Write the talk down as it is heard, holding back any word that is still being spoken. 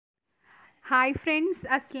Hi friends,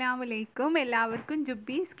 അസ്സലാമു അലൈക്കും. എല്ലാവർക്കും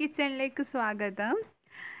ജുബ്ബീസ് കിച്ചണിലേക്ക് സ്വാഗതം.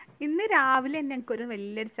 ഇന്ന് രാവിലെ ഞങ്ങൾക്കൊരു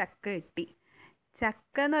വലിയൊരു ചക്ക കിട്ടി.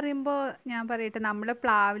 ചക്ക എന്ന് പറയുമ്പോൾ ഞാൻ പറയട്ടെ, നമ്മുടെ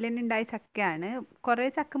പ്ലാവിൽ തന്നെ ഉണ്ടായ ചക്കയാണ്. കുറേ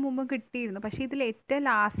ചക്ക മുമ്പ് കിട്ടിയിരുന്നു, പക്ഷേ ഇതിൽ ഏറ്റവും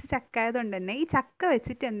ലാസ്റ്റ് ചക്ക ആയതുകൊണ്ട് തന്നെ ഈ ചക്ക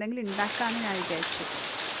വെച്ചിട്ട് എന്തെങ്കിലും ഉണ്ടാക്കാമെന്ന് ഞാൻ വിചാരിച്ചു.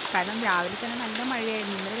 കാരണം രാവിലെ തന്നെ നല്ല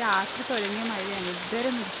മഴയായിരുന്നു. ഇന്നലെ രാത്രി തുടങ്ങിയ മഴയാണ്,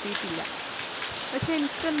 ഇതുവരെ നിർത്തിയിട്ടില്ല. പക്ഷേ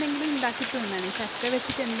എനിക്ക് എന്തെങ്കിലും ഉണ്ടാക്കി തോന്നാണ്, ചക്ക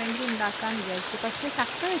വെച്ചിട്ട് എന്തെങ്കിലും ഉണ്ടാക്കാമെന്ന് വിചാരിച്ചു. പക്ഷേ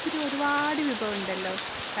ചക്ക വെച്ചിട്ട് ഒരുപാട് വിഭവം ഉണ്ടല്ലോ.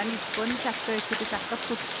 കാരണം ഇപ്പോൾ ഒന്ന് ചക്ക വെച്ചിട്ട് ചക്ക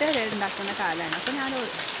പുട്ട് വരെ ഉണ്ടാക്കുന്ന കാലമാണ്. അപ്പോൾ ഞാൻ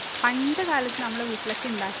പണ്ട് കാലത്ത് നമ്മളെ വീട്ടിലൊക്കെ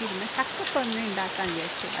ഉണ്ടാക്കിയിരുന്ന ചക്കപ്പൊന്ന് ഉണ്ടാക്കാമെന്ന്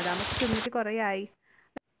വിചാരിച്ചു. അതാകുമ്പോൾ തിന്നിട്ട് കുറേ ആയി.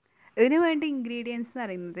 ഇതിനു വേണ്ടി ഇൻഗ്രീഡിയൻസ് എന്ന്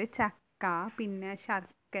പറയുന്നത് ചക്ക, പിന്നെ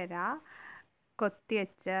ശർക്കര,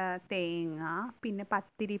 കൊത്തിവെച്ച തേങ്ങ, പിന്നെ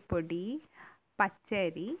പത്തിരിപ്പൊടി,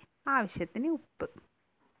 പച്ചരി, ആവശ്യത്തിന് ഉപ്പ്.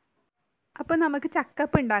 അപ്പോൾ നമുക്ക്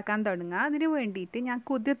ചക്കപ്പം ഉണ്ടാക്കാൻ തുടങ്ങാം. അതിന് വേണ്ടിയിട്ട് ഞാൻ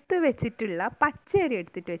കുതിർത്ത് വെച്ചിട്ടുള്ള പച്ചരി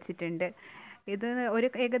എടുത്തിട്ട് വെച്ചിട്ടുണ്ട്. ഇത്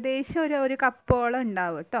ഏകദേശം ഒരു കപ്പോളം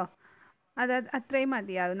ഉണ്ടാവും കേട്ടോ. അത്രയും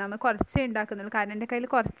മതിയാവും. നമ്മൾ കുറച്ചേ ഉണ്ടാക്കുന്നുള്ളൂ, കാരണം എൻ്റെ കയ്യിൽ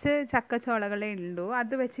കുറച്ച് ചക്കച്ചോളകളേ ഉള്ളൂ.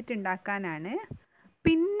 അത് വെച്ചിട്ട് ഉണ്ടാക്കാനാണ്.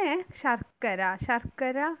 പിന്നെ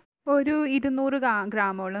ശർക്കര ഒരു 200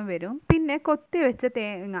 ഗ്രാമോളം വരും. പിന്നെ കൊത്തി വെച്ച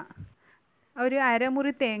തേങ്ങ ഒരു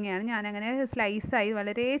അരമുറി തേങ്ങയാണ് ഞാനങ്ങനെ സ്ലൈസായി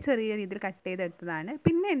വളരെ ചെറിയ രീതിയിൽ കട്ട് ചെയ്തെടുത്തതാണ്.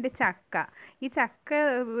 പിന്നെ എൻ്റെ ചക്ക. ഈ ചക്ക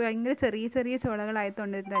ഭയങ്കര ചെറിയ ചെറിയ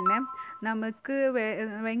ചുളകളായതുകൊണ്ട് തന്നെ നമുക്ക്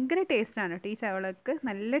ഭയങ്കര ടേസ്റ്റാണ് കേട്ടോ. ഈ ചുളക്ക്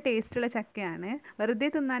നല്ല ടേസ്റ്റുള്ള ചക്കയാണ്, വെറുതെ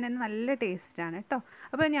തിന്നാൻ തന്നെ നല്ല ടേസ്റ്റാണ് കേട്ടോ.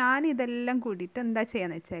 അപ്പോൾ ഞാൻ ഇതെല്ലാം കൂടിയിട്ട് എന്താ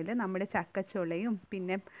ചെയ്യുകയെന്ന് വെച്ചാൽ, നമ്മുടെ ചക്കച്ചുളയും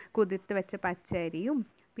പിന്നെ കുതിർത്ത് വെച്ച പച്ചരിയും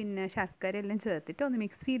പിന്നെ ശർക്കര എല്ലാം ചേർത്തിട്ട് ഒന്ന്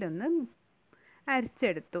മിക്സിയിലൊന്ന്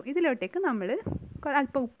അരച്ചെടുത്തു. ഇതിലോട്ടേക്ക് നമ്മൾ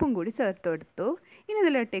അല്പം ഉപ്പും കൂടി ചേർത്ത് കൊടുത്തു. ഇനി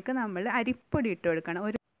ഇതിലോട്ടേക്ക് നമ്മൾ അരിപ്പൊടി ഇട്ട് കൊടുക്കണം.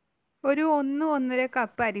 ഒരു 1-1.5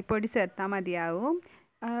 കപ്പ് അരിപ്പൊടി ചേർത്താൽ മതിയാവും.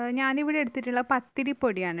 ഞാനിവിടെ എടുത്തിട്ടുള്ള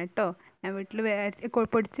പത്തിരിപ്പൊടിയാണ് കേട്ടോ. ഞാൻ വീട്ടിൽ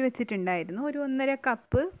പൊടിച്ച് വെച്ചിട്ടുണ്ടായിരുന്നു. ഒരു 1.5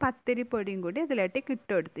 കപ്പ് പത്തിരിപ്പൊടിയും കൂടി അതിലോട്ടേക്ക്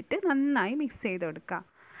ഇട്ട് കൊടുത്തിട്ട് നന്നായി മിക്സ് ചെയ്ത് കൊടുക്കുക.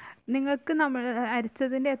 നിങ്ങൾക്ക് നമ്മൾ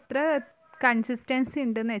അരച്ചതിൻ്റെ എത്ര കൺസിസ്റ്റൻസി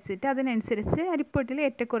ഉണ്ടെന്ന് വെച്ചിട്ട് അതിനനുസരിച്ച് അരിപ്പൊടിയിൽ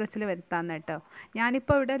ഏറ്റക്കുറച്ചിൽ വരുത്താമെന്ന് കേട്ടോ.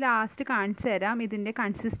 ഞാനിപ്പോൾ ഇവിടെ ലാസ്റ്റ് കാണിച്ചു തരാം ഇതിൻ്റെ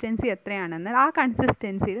കൺസിസ്റ്റൻസി എത്രയാണെന്ന്. ആ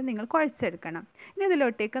കൺസിസ്റ്റൻസിയിൽ നിങ്ങൾ കുഴച്ചെടുക്കണം. ഇനി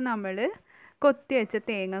ഇതിലോട്ടേക്ക് നമ്മൾ കൊത്തി വെച്ച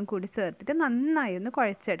തേങ്ങ കൂടി ചേർത്തിട്ട് നന്നായി ഒന്ന്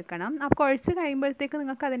കുഴച്ചെടുക്കണം. അപ്പോൾ കുഴച്ച് കഴിയുമ്പോഴത്തേക്ക്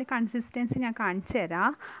നിങ്ങൾക്ക് അതിൻ്റെ കൺസിസ്റ്റൻസി ഞാൻ കാണിച്ചു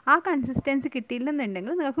തരാം. ആ കൺസിസ്റ്റൻസി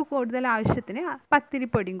കിട്ടിയില്ലെന്നുണ്ടെങ്കിൽ നിങ്ങൾക്ക് കൂടുതൽ ആവശ്യത്തിന്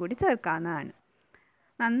പത്തിരിപ്പൊടിയും കൂടി ചേർക്കാവുന്നതാണ്.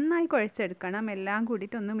 നന്നായി കുഴച്ചെടുക്കണം. എല്ലാം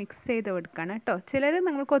കൂടിയിട്ട് ഒന്ന് മിക്സ് ചെയ്ത് കൊടുക്കണം കേട്ടോ. ചിലർ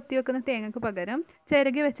നിങ്ങൾ കൊത്തി വെക്കുന്ന തേങ്ങയ്ക്ക് പകരം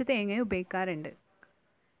ചിരകി വെച്ച തേങ്ങയും ഉപയോഗിക്കാറുണ്ട്.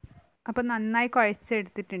 അപ്പോൾ നന്നായി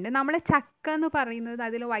കുഴച്ചെടുത്തിട്ടുണ്ട്. നമ്മളെ ചക്ക എന്ന് പറയുന്നത്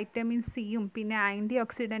അതിൽ വൈറ്റമിൻ സിയും പിന്നെ ആൻറ്റി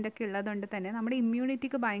ഓക്സിഡൻ്റ് ഒക്കെ ഉള്ളതുകൊണ്ട് തന്നെ നമ്മുടെ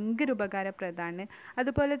ഇമ്മ്യൂണിറ്റിക്ക് ഭയങ്കര ഉപകാരപ്രദമാണ്.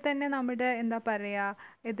 അതുപോലെ തന്നെ നമ്മുടെ എന്താ പറയുക,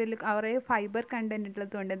 ഇതിൽ കുറേ ഫൈബർ കണ്ടൻറ്റ്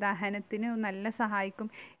ഉള്ളതുകൊണ്ട് ദഹനത്തിന് നല്ല സഹായിക്കും.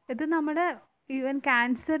 ഇത് നമ്മുടെ ഈവൻ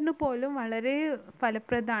ക്യാൻസറിന് പോലും വളരെ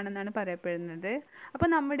ഫലപ്രദമാണെന്നാണ് പറയപ്പെടുന്നത്. അപ്പോൾ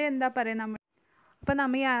നമ്മുടെ എന്താ പറയുക, അപ്പോൾ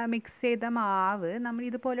നമ്മൾ ഈ മിക്സ് ചെയ്ത മാവ് നമ്മൾ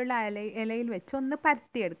ഇതുപോലുള്ള ഇലയിൽ വെച്ച് ഒന്ന്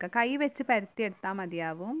പരത്തിയെടുക്കുക. കൈ വെച്ച് പരത്തിയെടുത്താൽ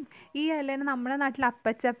മതിയാവും. ഈ ഇലേനെ നമ്മുടെ നാട്ടിൽ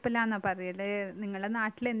അപ്പച്ചപ്പലാന്നാണ് പറയൽ. നിങ്ങളുടെ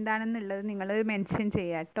നാട്ടിൽ എന്താണെന്നുള്ളത് നിങ്ങൾ മെൻഷൻ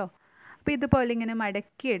ചെയ്യുക കേട്ടോ. അപ്പോൾ ഇതുപോലെ ഇങ്ങനെ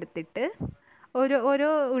മടക്കി എടുത്തിട്ട്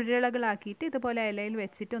ഓരോ ഉരുളകളാക്കിയിട്ട് ഇതുപോലെ ഇലയിൽ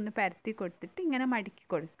വെച്ചിട്ട് ഒന്ന് പരത്തി കൊടുത്തിട്ട് ഇങ്ങനെ മടക്കി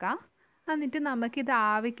കൊടുക്കുക. എന്നിട്ട് നമുക്കിത്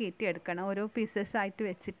ആവി കയറ്റി എടുക്കണം. ഓരോ പീസസ് ആയിട്ട്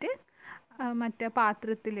വെച്ചിട്ട് മറ്റേ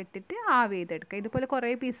പാത്രത്തിലിട്ടിട്ട് ആവി ചെയ്തെടുക്കുക. ഇതുപോലെ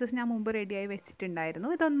കുറേ പീസസ് ഞാൻ മുമ്പ് റെഡിയായി വെച്ചിട്ടുണ്ടായിരുന്നു.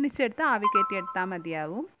 ഇതൊന്നിച്ചെടുത്ത് ആവി കയറ്റി എടുത്താൽ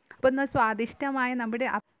മതിയാവും. അപ്പോൾ ഒന്ന് സ്വാദിഷ്ടമായ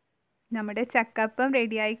നമ്മുടെ ചക്കപ്പം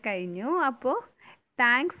റെഡിയായി കഴിഞ്ഞു. അപ്പോൾ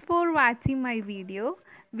thanks for watching my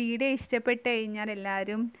video ഇഷ്ടപ്പെട്ട് കഴിഞ്ഞാൽ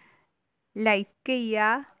എല്ലാവരും ലൈക്ക്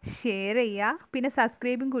ചെയ്യുക, ഷെയർ ചെയ്യുക, പിന്നെ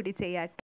സബ്സ്ക്രൈബും കൂടി ചെയ്യുക.